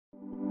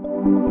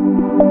Creative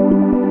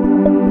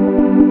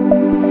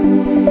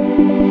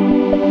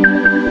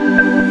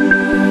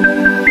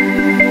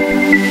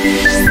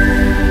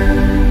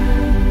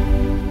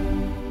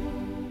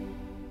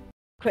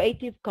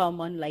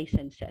Commons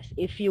licenses.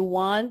 If you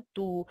want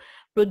to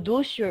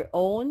produce your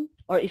own,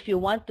 or if you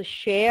want to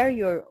share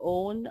your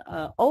own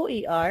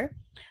OER,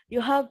 you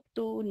have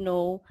to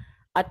know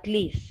at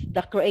least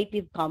the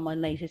Creative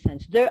Commons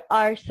license. There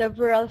are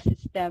several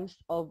systems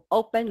of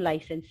open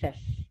licenses.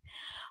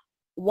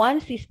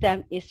 One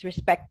system is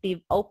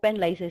respective open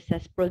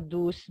licenses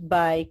produced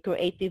by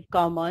Creative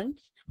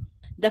Commons.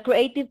 The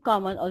Creative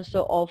Commons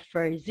also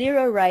offers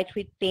zero right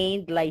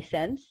retained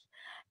license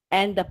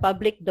and the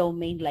public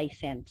domain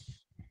license.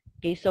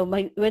 Okay, so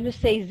when you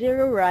say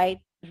zero right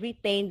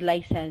retained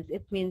license,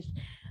 it means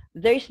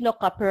there is no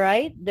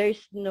copyright, there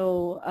is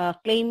no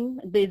claim,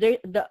 the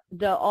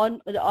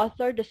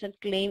author doesn't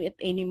claim it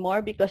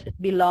anymore because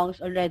it belongs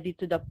already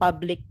to the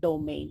public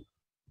domain.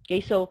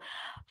 Okay, so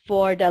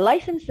for the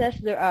licenses,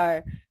 there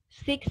are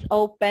 6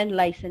 open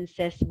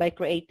licenses by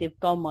Creative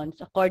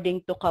Commons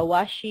according to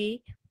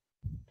Kawashi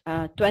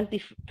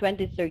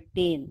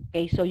 2013.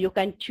 Okay, so you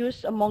can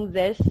choose among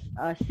these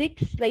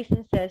 6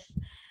 licenses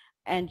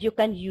and you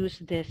can use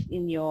this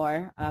in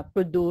your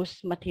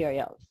produced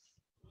materials.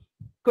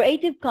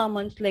 Creative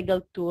Commons legal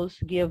tools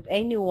give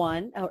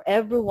anyone or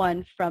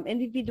everyone from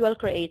individual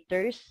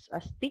creators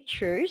as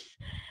teachers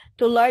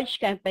to large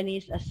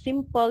companies a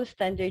simple,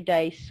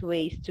 standardized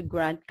ways to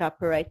grant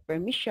copyright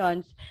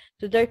permissions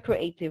to their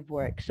creative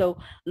work. So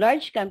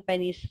large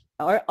companies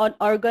or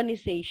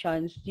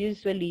organizations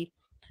usually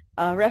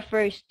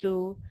refers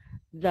to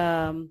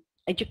the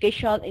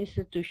educational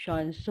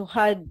institutions who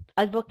had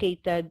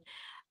advocated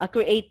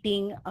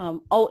creating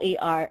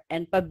OER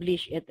and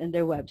publish it in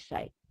their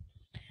website,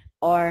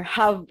 or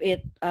have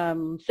it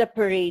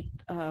separate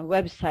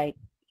website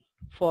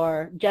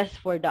just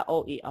for the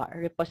OER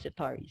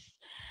repositories.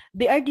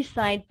 They are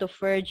designed to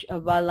forge a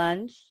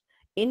balance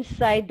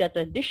inside the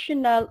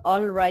traditional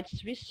all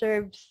rights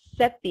reserved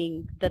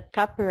setting that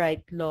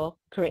copyright law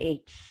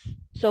creates.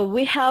 So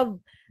we have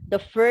the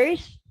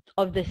first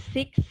of the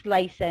 6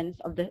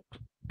 license of the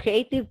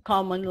Creative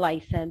Commons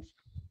license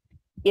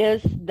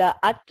is the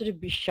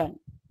attribution.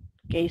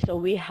 Okay, so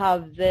we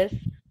have this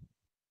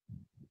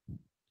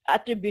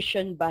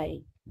attribution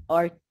by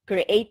or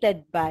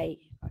created by.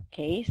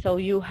 Okay, so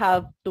you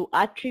have to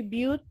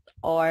attribute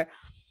or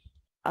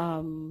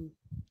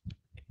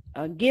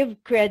give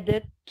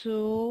credit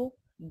to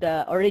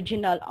the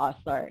original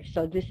author.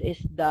 So this is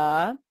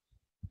the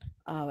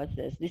what's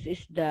this? This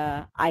is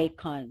the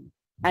icon,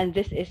 and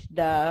this is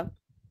the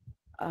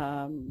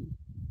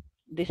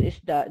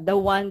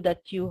one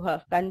that you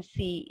can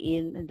see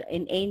in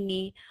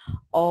any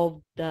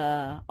of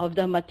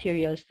the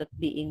materials that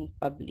being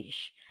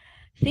published.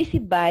 CC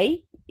BY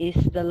is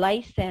the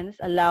license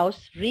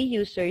allows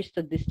reusers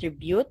to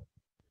distribute,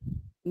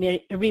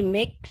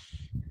 remix,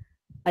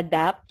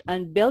 adapt,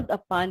 and build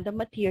upon the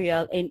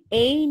material in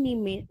any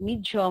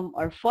medium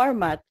or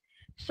format,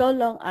 so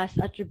long as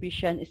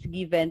attribution is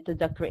given to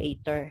the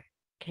creator.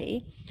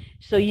 Okay,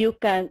 so you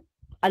can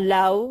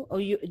allow, or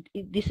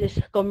this is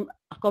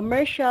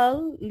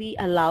commercially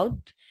allowed,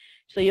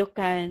 so you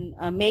can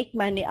make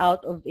money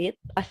out of it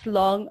as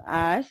long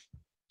as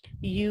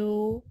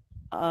you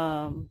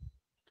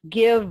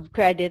give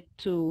credit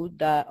to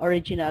the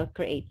original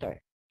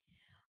creator.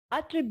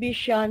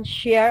 Attribution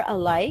share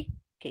alike.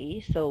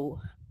 Okay, so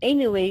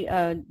anyway,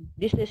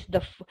 this is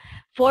the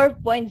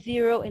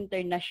 4.0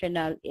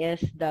 international is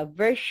the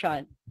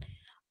version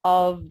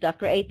of the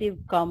Creative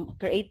Commons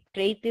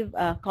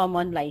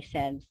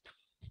license.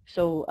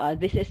 So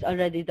this is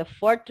already the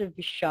 4th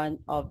revision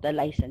of the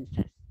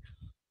licenses.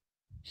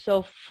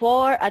 So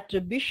for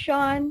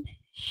attribution,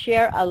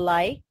 share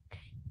alike.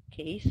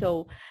 Okay,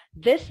 so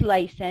this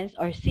license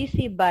or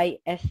CC BY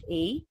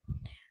SA,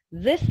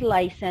 this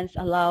license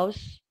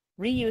allows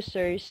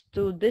reusers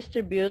to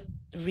distribute,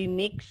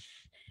 remix,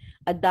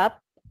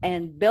 adapt,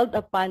 and build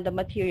upon the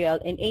material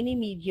in any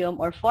medium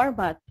or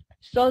format,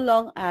 so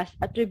long as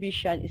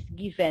attribution is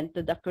given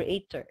to the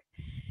creator.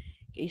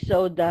 Okay,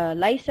 so the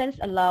license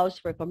allows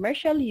for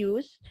commercial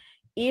use.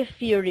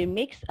 If you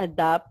remix,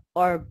 adapt,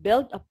 or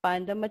build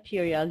upon the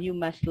material, you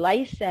must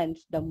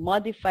license the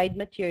modified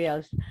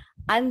materials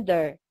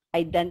under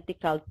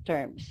identical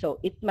terms. So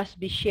it must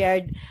be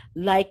shared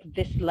like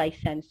this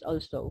license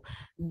also,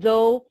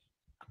 though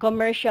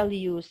commercial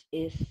use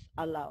is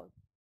allowed.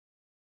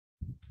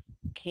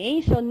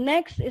 Okay, so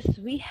next is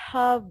we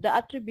have the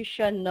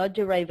attribution no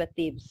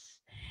derivatives.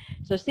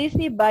 So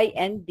CC BY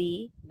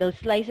ND,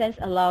 this license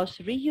allows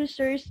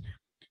reusers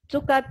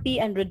to copy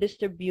and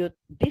distribute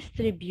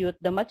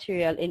the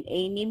material in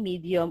any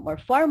medium or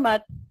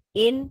format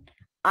in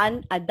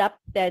an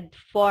adapted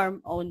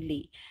form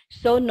only.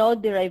 So no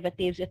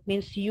derivatives, it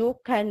means you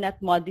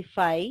cannot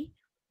modify,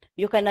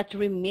 you cannot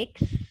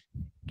remix.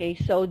 Okay,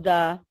 so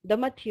the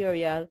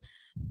material,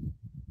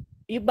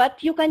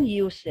 but you can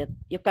use it.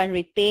 You can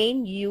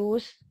retain,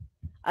 use,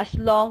 as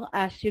long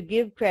as you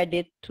give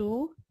credit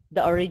to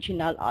the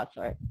original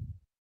author.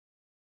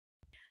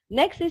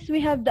 Next is we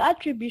have the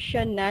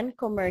attribution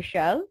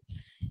non-commercial.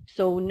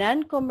 So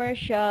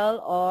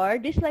non-commercial, or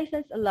this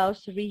license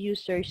allows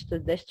reusers to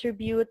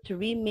distribute,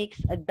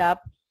 remix,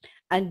 adapt,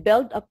 and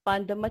build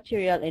upon the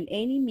material in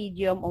any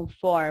medium or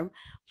form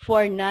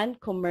for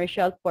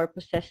non-commercial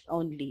purposes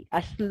only,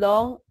 as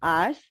long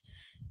as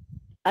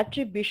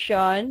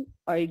attribution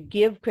or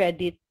give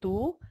credit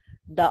to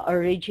the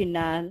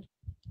original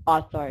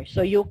author.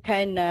 So you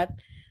cannot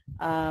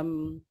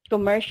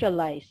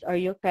commercialize, or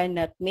you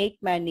cannot make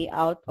money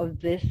out of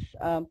this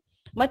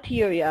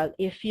material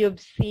if you've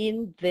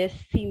seen this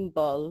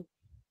symbol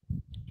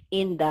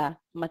in the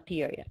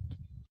material.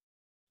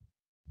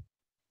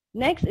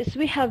 Next is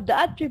we have the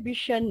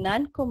attribution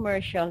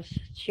non-commercial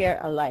share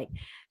alike.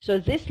 So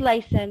this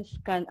license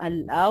can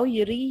allow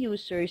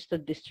reusers to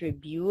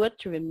distribute,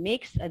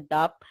 remix,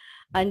 adapt,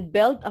 and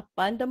build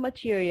upon the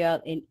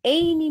material in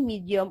any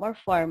medium or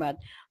format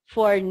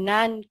for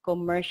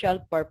non-commercial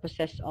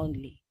purposes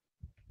only.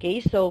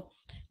 Okay, so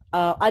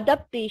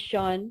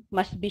adaptation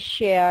must be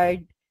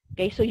shared.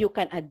 Okay, so you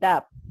can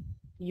adapt,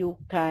 you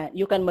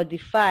can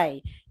modify,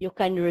 you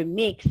can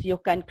remix, you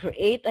can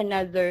create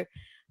another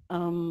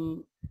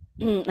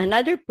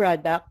another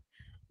product,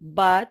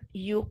 but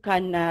you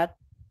cannot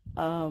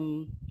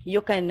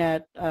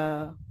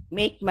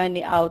make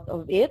money out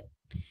of it.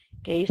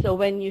 Okay, so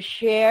when you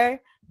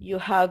share, you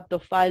have to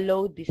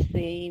follow the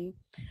same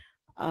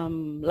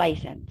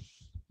license.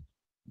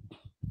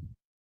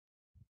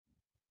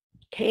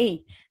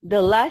 Okay,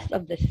 the last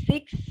of the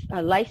 6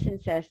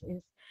 licenses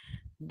is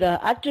the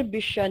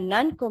attribution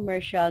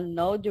non-commercial,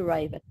 no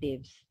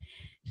derivatives.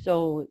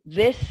 So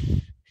this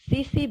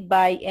CC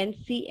BY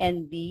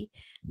NCNB,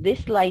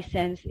 this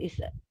license is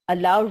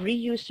allow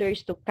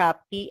reusers to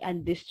copy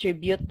and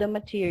distribute the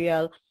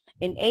material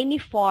in any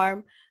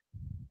form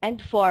and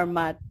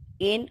format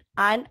in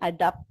an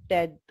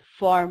adapted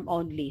form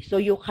only. So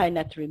you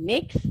cannot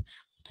remix,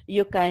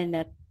 you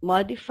cannot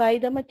modify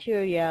the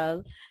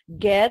material,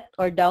 get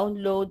or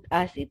download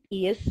as it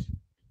is,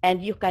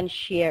 and you can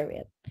share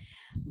it.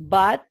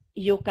 But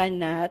you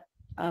cannot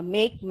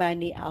make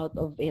money out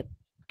of it.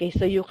 Okay,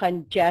 so you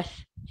can just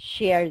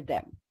share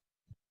them.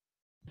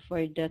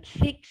 For the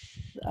 6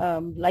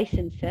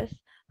 licenses,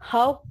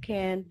 how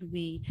can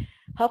we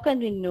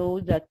know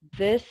that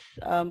this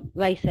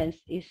license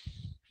is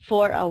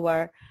for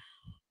our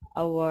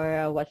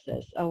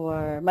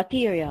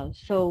material?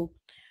 So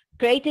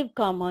Creative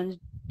Commons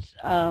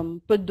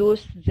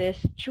produce this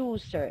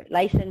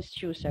license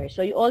chooser.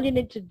 So all you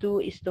need to do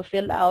is to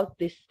fill out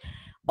this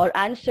or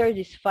answer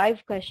these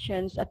 5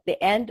 questions. At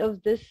the end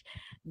of this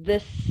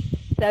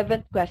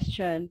 7th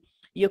question,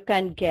 you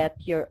can get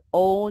your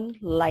own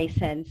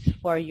license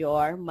for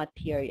your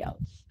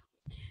materials.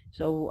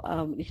 So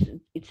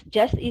it's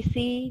just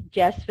easy.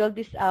 Just fill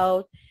this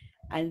out,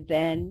 and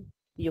then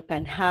you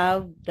can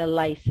have the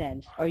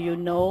license, or you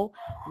know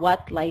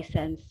what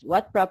license,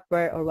 what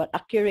proper or what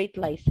accurate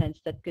license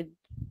that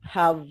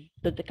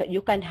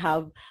you can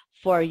have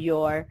for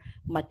your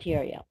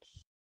materials.